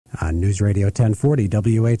on News Radio 1040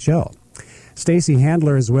 WHO. Stacey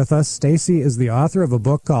Handler is with us. Stacey is the author of a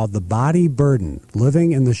book called The Body Burden,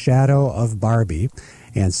 Living in the Shadow of Barbie.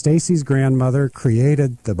 And Stacey's grandmother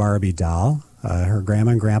created the Barbie doll. Her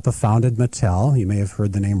grandma and grandpa founded Mattel. You may have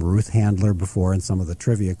heard the name Ruth Handler before in some of the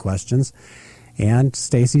trivia questions. And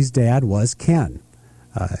Stacey's dad was Ken,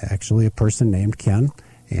 actually a person named Ken.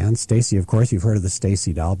 And Stacey, of course, you've heard of the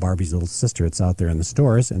Stacey doll, Barbie's little sister. It's out there in the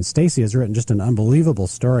stores. And Stacey has written just an unbelievable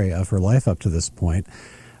story of her life up to this point.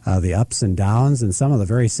 The ups and downs and some of the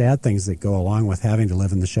very sad things that go along with having to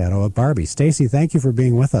live in the shadow of Barbie. Stacey, thank you for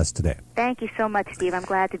being with us today. Thank you so much, Steve. I'm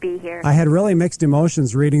glad to be here. I had really mixed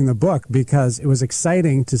emotions reading the book because it was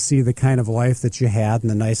exciting to see the kind of life that you had and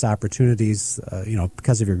the nice opportunities,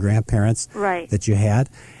 because of your grandparents that you had.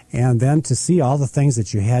 And then to see all the things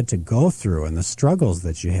that you had to go through and the struggles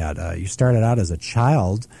that you had. You started out as a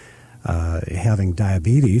child having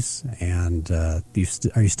diabetes, and are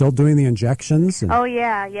you still doing the injections? Oh,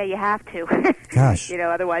 yeah, you have to. Gosh.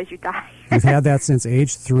 Otherwise you die. You've had that since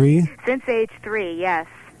age 3? Since age 3, yes.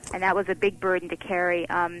 And that was a big burden to carry.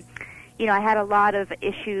 I had a lot of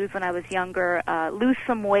issues when I was younger. Lose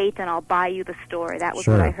some weight and I'll buy you the store. That was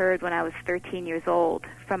what I heard when I was 13 years old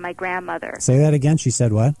from my grandmother. Say that again. She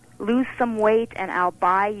said what? Lose some weight and I'll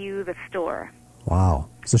buy you the store. Wow.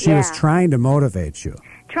 So she was trying to motivate you.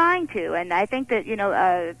 Trying to, and I think that,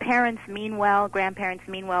 parents mean well, grandparents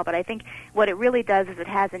mean well, but I think what it really does is it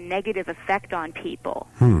has a negative effect on people.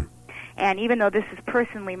 And even though this is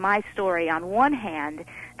personally my story, on one hand,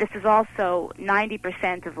 this is also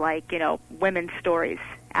 90% of, women's stories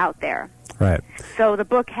out there. Right. So the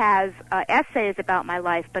book has essays about my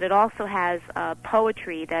life, but it also has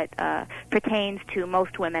poetry that pertains to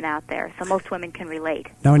most women out there, so most women can relate.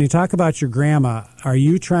 Now, when you talk about your grandma, are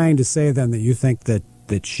you trying to say then that you think that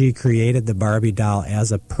she created the Barbie doll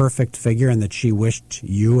as a perfect figure and that she wished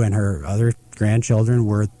you and her other grandchildren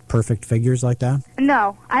were perfect figures like that?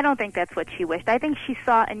 No, I don't think that's what she wished. I think she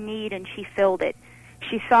saw a need and she filled it.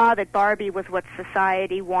 She saw that Barbie was what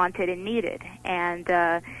society wanted and needed. And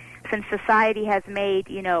since society has made,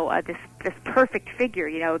 this perfect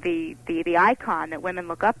figure, the icon that women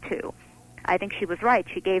look up to, I think she was right.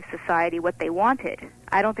 She gave society what they wanted.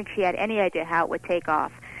 I don't think she had any idea how it would take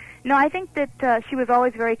off. No, I think that she was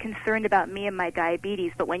always very concerned about me and my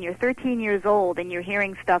diabetes, but when you're 13 years old and you're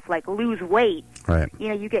hearing stuff like lose weight,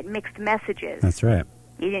 you get mixed messages. That's right.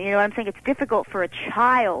 You know what I'm saying? It's difficult for a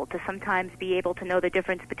child to sometimes be able to know the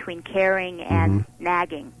difference between caring and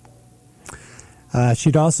nagging.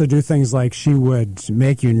 She'd also do things like she would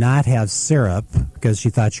make you not have syrup because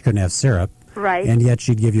she thought you couldn't have syrup. Right. And yet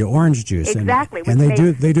she'd give you orange juice. Exactly. And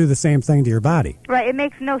they do the same thing to your body. Right. It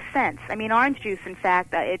makes no sense. I mean, orange juice, in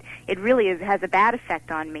fact, it really has a bad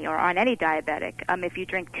effect on me or on any diabetic if you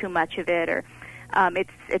drink too much of it, or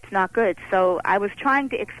it's not good. So I was trying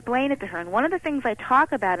to explain it to her. And one of the things I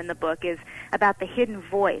talk about in the book is about the hidden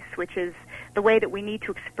voice, which is the way that we need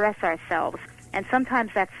to express ourselves. And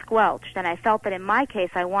sometimes that's squelched. And I felt that in my case,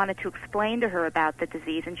 I wanted to explain to her about the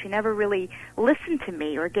disease, and she never really listened to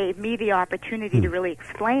me or gave me the opportunity to really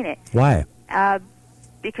explain it. Why?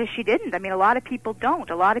 Because she didn't. I mean, a lot of people don't.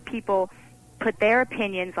 A lot of people put their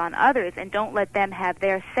opinions on others and don't let them have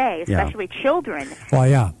their say, especially children. Well,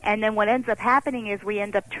 yeah. And then what ends up happening is we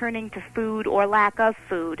end up turning to food or lack of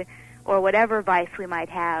food or whatever vice we might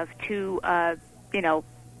have to,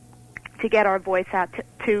 to get our voice out,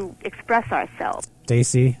 to express ourselves.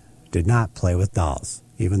 Stacey did not play with dolls,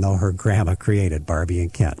 even though her grandma created Barbie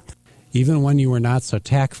and Ken. Even when you were not so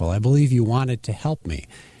tactful, I believe you wanted to help me.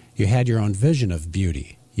 You had your own vision of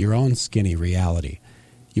beauty, your own skinny reality.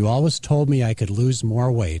 You always told me I could lose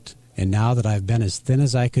more weight, and now that I've been as thin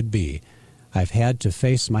as I could be, I've had to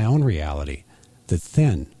face my own reality. The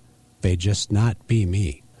thin may just not be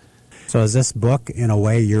me. So is this book, in a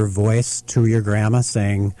way, your voice to your grandma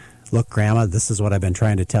saying, look, Grandma, this is what I've been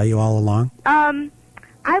trying to tell you all along?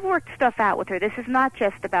 I've worked stuff out with her. This is not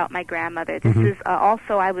just about my grandmother. This is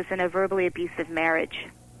also, I was in a verbally abusive marriage.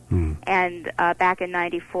 And back in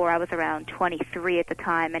 94, I was around 23 at the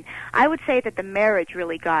time. And I would say that the marriage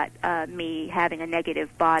really got me having a negative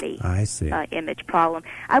body image problem.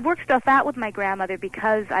 I've worked stuff out with my grandmother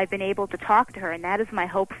because I've been able to talk to her, and that is my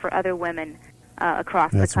hope for other women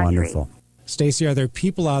across the country. That's wonderful. Stacey, are there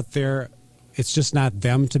people out there, it's just not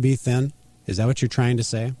them to be thin? Is that what you're trying to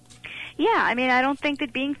say? Yeah, I mean, I don't think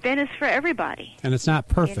that being thin is for everybody. And it's not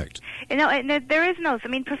perfect. And there is no, I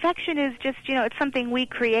mean, perfection is just, it's something we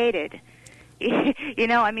created. You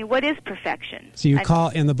know, I mean, what is perfection? So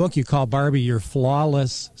in the book, you call Barbie your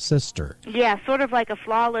flawless sister. Yeah, sort of like a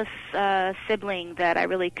flawless sibling that I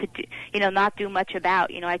really could, not do much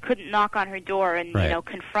about. I couldn't knock on her door and,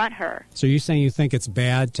 confront her. So you're saying you think it's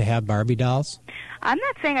bad to have Barbie dolls? I'm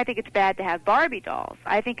not saying I think it's bad to have Barbie dolls.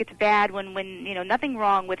 I think it's bad when nothing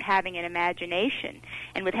wrong with having an imagination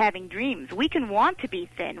and with having dreams. We can want to be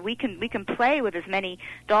thin. We can play with as many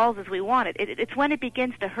dolls as we want. It's when it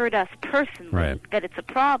begins to hurt us personally that it's a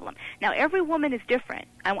problem. Now, every woman is different.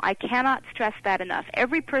 I cannot stress that enough.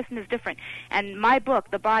 Every person is different. And my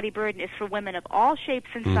book, The Body Burden, is for women of all shapes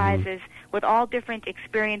and sizes with all different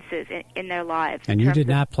experiences in their lives. And you did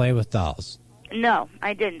not play with dolls? No,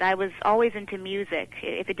 I didn't. I was always into music.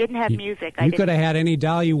 If it didn't have music, I didn't. You could have had any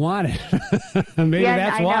doll you wanted. Maybe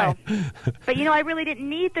that's why. Know. But, I really didn't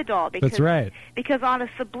need the doll. Because, that's right. Because on a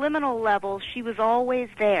subliminal level, she was always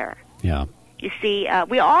there. Yeah. You see,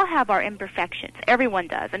 we all have our imperfections. Everyone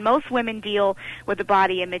does. And most women deal with the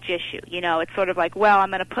body image issue. It's sort of like, well,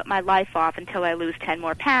 I'm going to put my life off until I lose 10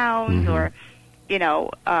 more pounds or,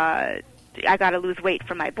 I got to lose weight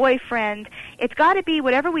for my boyfriend. It's got to be,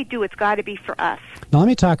 whatever we do, it's got to be for us. Now, let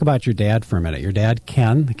me talk about your dad for a minute. Your dad,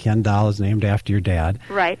 Ken, the Ken doll is named after your dad.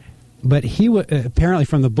 Right. But he apparently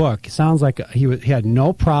from the book, it sounds like he had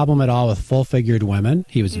no problem at all with full-figured women.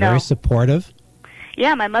 He was very supportive.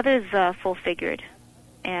 Yeah, my mother's full-figured.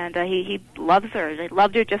 And he loves her. He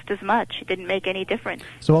loved her just as much. It didn't make any difference.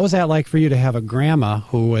 So what was that like for you to have a grandma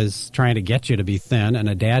who was trying to get you to be thin and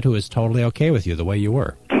a dad who was totally okay with you the way you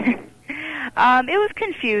were? It was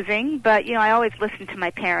confusing, but, I always listened to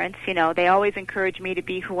my parents. They always encouraged me to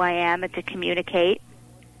be who I am and to communicate,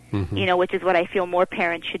 which is what I feel more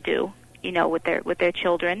parents should do, with their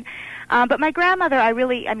children. But my grandmother, I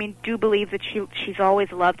do believe that she's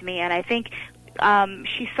always loved me, and I think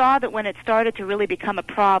she saw that when it started to really become a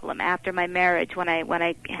problem after my marriage, when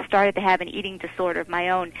I started to have an eating disorder of my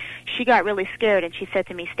own, she got really scared, and she said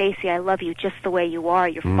to me, "Stacey, I love you just the way you are.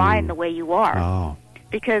 You're fine the way you are." Oh.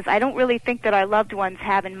 Because I don't really think that our loved ones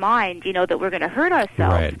have in mind, that we're going to hurt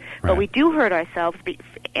ourselves. But we do hurt ourselves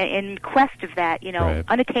in quest of that,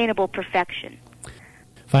 unattainable perfection.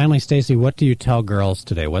 Finally, Stacey, what do you tell girls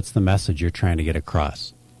today? What's the message you're trying to get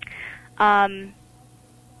across?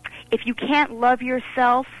 If you can't love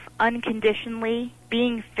yourself unconditionally,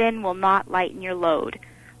 being thin will not lighten your load.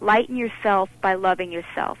 Lighten yourself by loving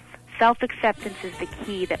yourself. Self-acceptance is the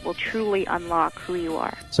key that will truly unlock who you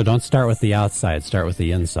are. So don't start with the outside, start with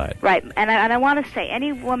the inside. Right, and I want to say,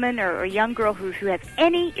 any woman or young girl who has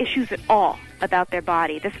any issues at all about their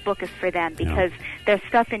body, this book is for them, because there's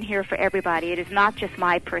stuff in here for everybody. It is not just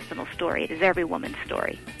my personal story, it is every woman's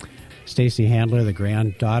story. Stacey Handler, the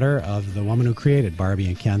granddaughter of the woman who created Barbie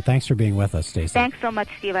and Ken. Thanks for being with us, Stacey. Thanks so much,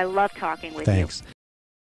 Steve. I love talking with you. Thanks.